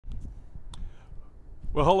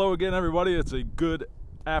Well, hello again, everybody. It's a good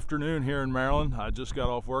afternoon here in Maryland. I just got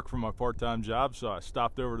off work from my part-time job, so I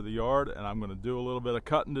stopped over to the yard and I'm going to do a little bit of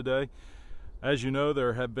cutting today. As you know,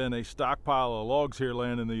 there have been a stockpile of logs here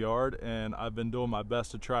laying in the yard, and I've been doing my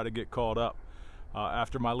best to try to get caught up.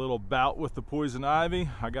 After my little bout with the poison ivy,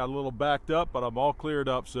 I got a little backed up, but I'm all cleared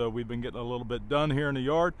up, so we've been getting a little bit done here in the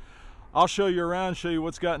yard. I'll show you around, show you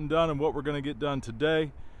what's gotten done and what we're going to get done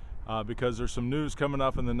today, because there's some news coming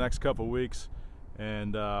up in the next couple weeks.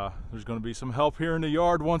 And there's going to be some help here in the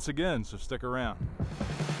yard once again, so stick around.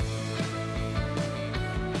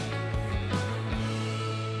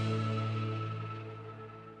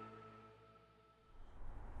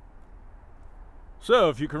 So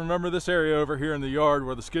if you can remember this area over here in the yard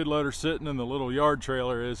where the skid loader's sitting and the little yard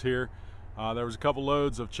trailer is here, there was a couple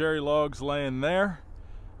loads of cherry logs laying there.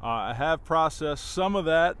 I have processed some of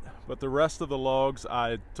that, but the rest of the logs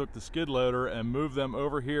I took the skid loader and moved them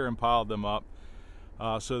over here and piled them up.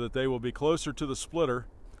 So that they will be closer to the splitter,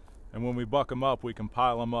 and when we buck them up, we can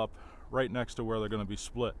pile them up right next to where they're going to be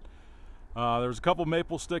split. There's a couple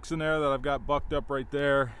maple sticks in there that I've got bucked up right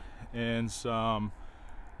there, and some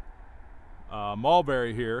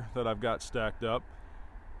mulberry here that I've got stacked up.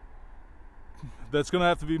 That's going to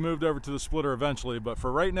have to be moved over to the splitter eventually, but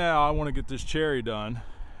for right now I want to get this cherry done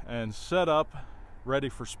and set up ready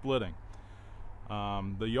for splitting.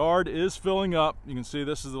 The yard is filling up. You can see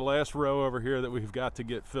this is the last row over here that we've got to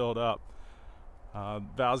get filled up.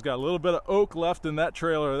 Val's got a little bit of oak left in that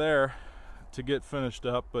trailer there to get finished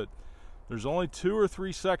up, but there's only 2 or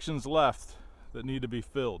 3 sections left that need to be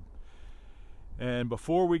filled. And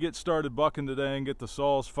before we get started bucking today and get the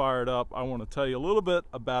saws fired up, I want to tell you a little bit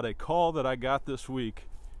about a call that I got this week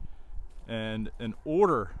and an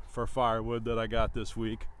order for firewood that I got this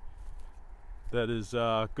week that is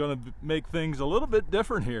going to make things a little bit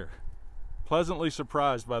different here. Pleasantly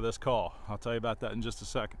surprised by this call. I'll tell you about that in just a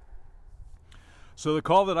second. So the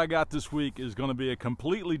call that I got this week is going to be a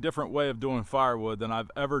completely different way of doing firewood than I've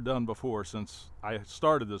ever done before since I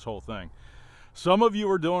started this whole thing. Some of you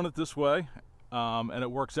are doing it this way, and it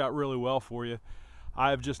works out really well for you.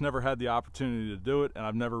 I've just never had the opportunity to do it, and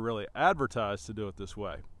I've never really advertised to do it this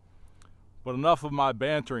way. But enough of my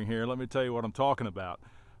bantering here. Let me tell you what I'm talking about.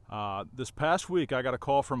 This past week I got a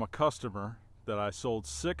call from a customer that I sold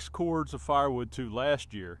 6 cords of firewood to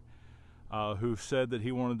last year, who said that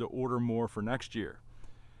he wanted to order more for next year.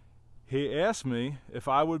 He asked me if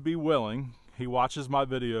I would be willing. He watches my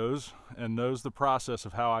videos and knows the process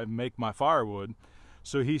of how I make my firewood,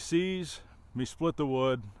 so he sees me split the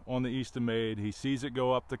wood on the Eastonmade, he sees it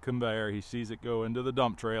go up the conveyor, he sees it go into the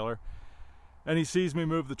dump trailer, and he sees me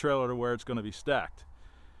move the trailer to where it's going to be stacked.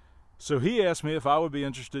 So he asked me if I would be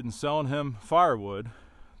interested in selling him firewood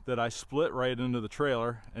that I split right into the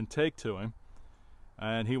trailer and take to him,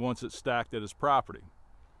 and he wants it stacked at his property.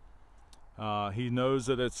 He knows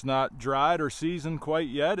that it's not dried or seasoned quite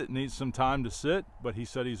yet. It needs some time to sit, but he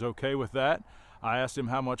said he's okay with that. I asked him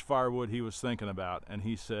how much firewood he was thinking about, and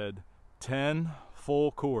he said 10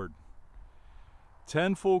 full cord.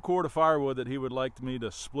 10 full cord of firewood that he would like me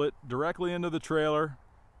to split directly into the trailer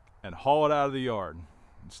and haul it out of the yard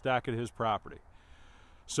and stack at his property.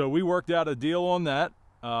 So we worked out a deal on that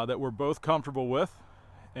that we're both comfortable with,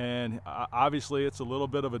 and obviously it's a little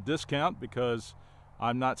bit of a discount because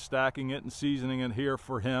I'm not stacking it and seasoning it here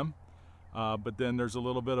for him, but then there's a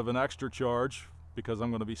little bit of an extra charge because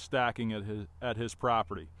I'm going to be stacking it at his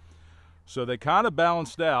property. So they kind of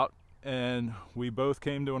balanced out, and we both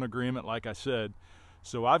came to an agreement, like I said.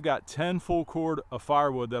 So I've got 10 full cord of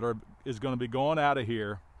firewood that is going to be going out of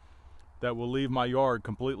here that will leave my yard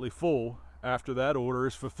completely full after that order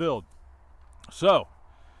is fulfilled. So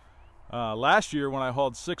last year when I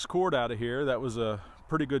hauled 6 cord out of here, that was a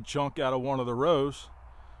pretty good chunk out of one of the rows.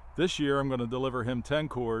 This year I'm going to deliver him 10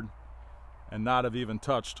 cord and not have even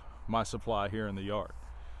touched my supply here in the yard.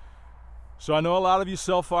 So I know a lot of you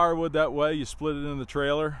sell firewood that way. You split it in the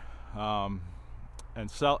trailer and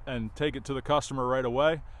take it to the customer right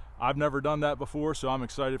away. I've never done that before, so I'm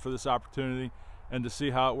excited for this opportunity and to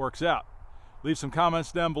see how it works out. Leave some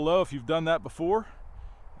comments down below if you've done that before,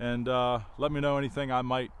 and let me know anything I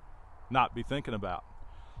might not be thinking about.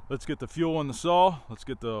 Let's get the fuel in the saw, let's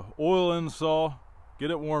get the oil in the saw,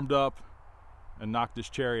 get it warmed up, and knock this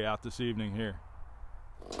cherry out this evening here.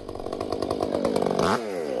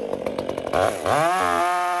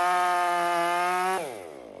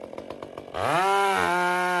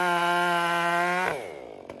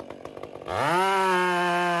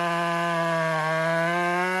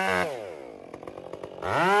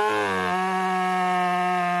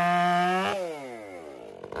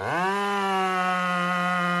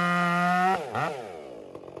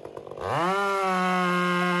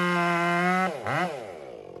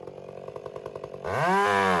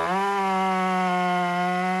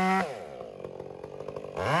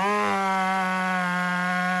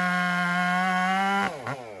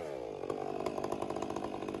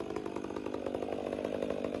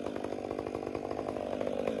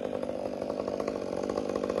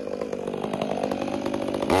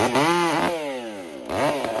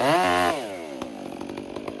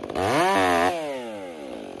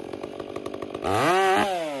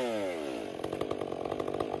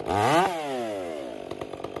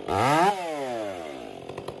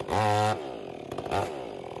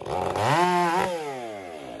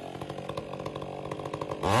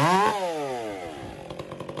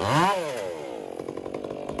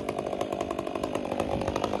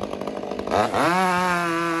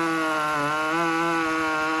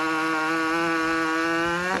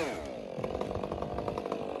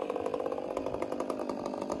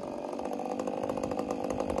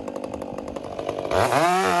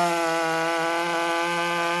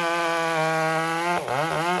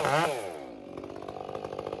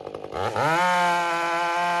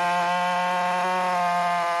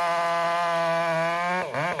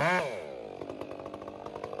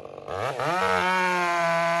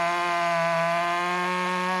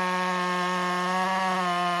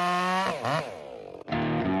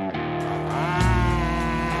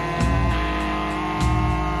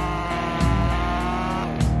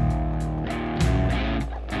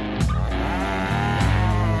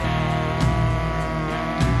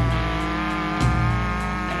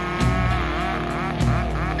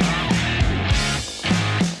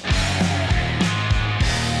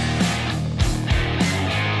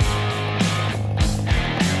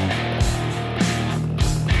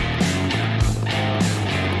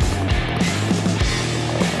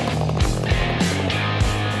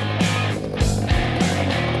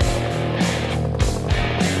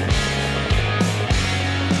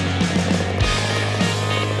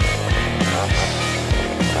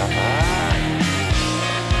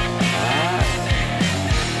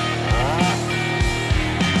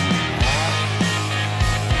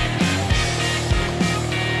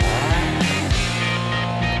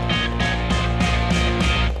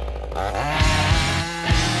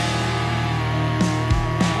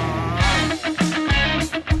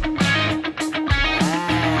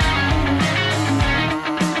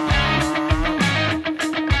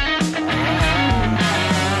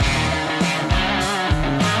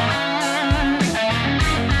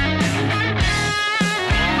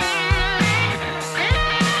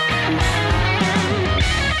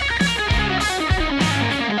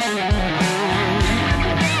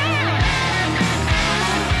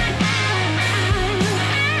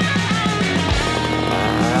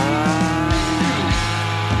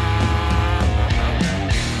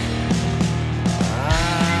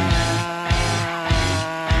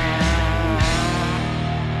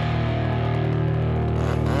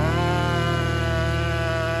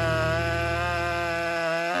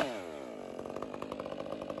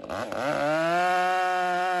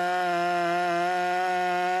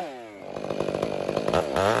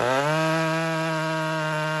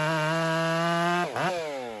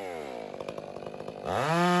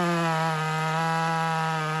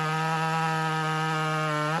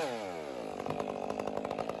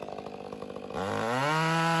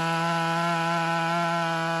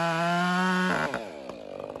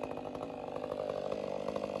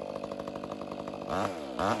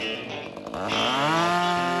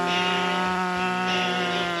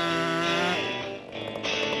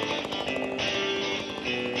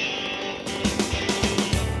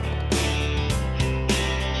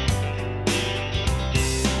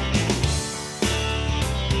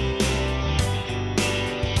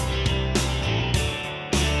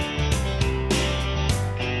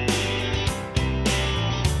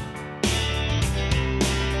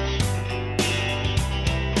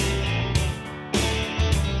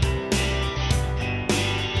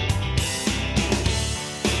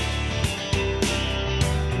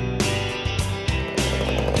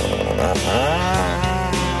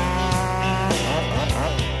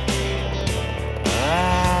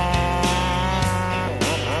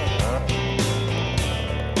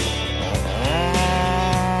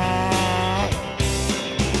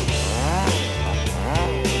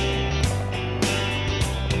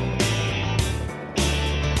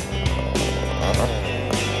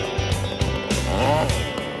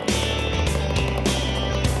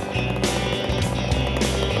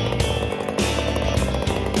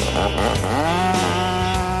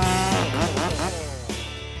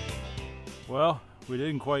 Well, we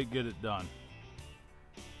didn't quite get it done.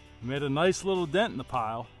 We made a nice little dent in the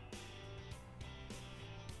pile,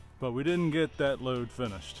 but we didn't get that load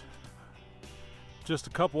finished. Just a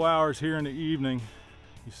couple hours here in the evening,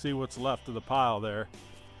 you see what's left of the pile there.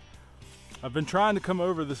 I've been trying to come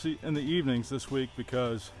over in the evenings this week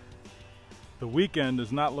because the weekend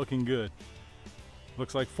is not looking good.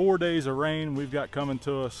 Looks like 4 days of rain we've got coming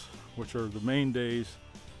to us, which are the main days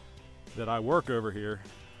that I work over here.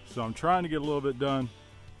 So I'm trying to get a little bit done.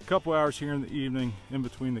 A couple hours here in the evening in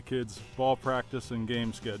between the kids' ball practice and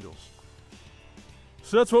game schedules.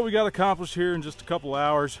 So that's what we got accomplished here in just a couple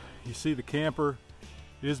hours. You see the camper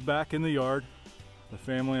is back in the yard. The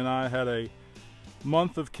family and I had a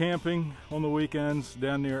month of camping on the weekends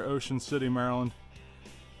down near Ocean City, Maryland.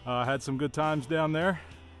 Had some good times down there,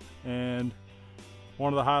 and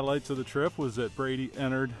one of the highlights of the trip was that Brady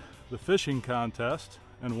entered the fishing contest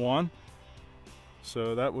and won.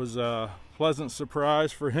 So that was a pleasant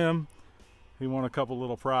surprise for him. He won a couple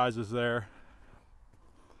little prizes there,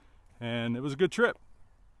 and it was a good trip.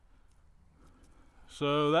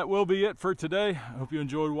 So that will be it for today. I hope you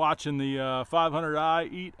enjoyed watching the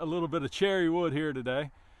 500i eat a little bit of cherry wood here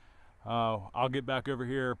today. I'll get back over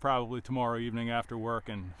here probably tomorrow evening after work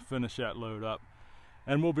and finish that load up,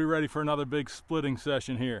 and we'll be ready for another big splitting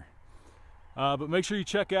session here. But make sure you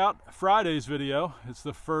check out Friday's video. It's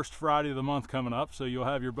the first Friday of the month coming up, so you'll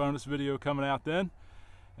have your bonus video coming out then.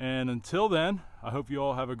 And until then, I hope you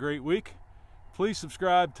all have a great week. Please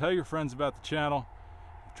subscribe, tell your friends about the channel,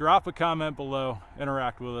 drop a comment below,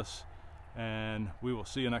 interact with us, and we will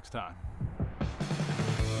see you next time.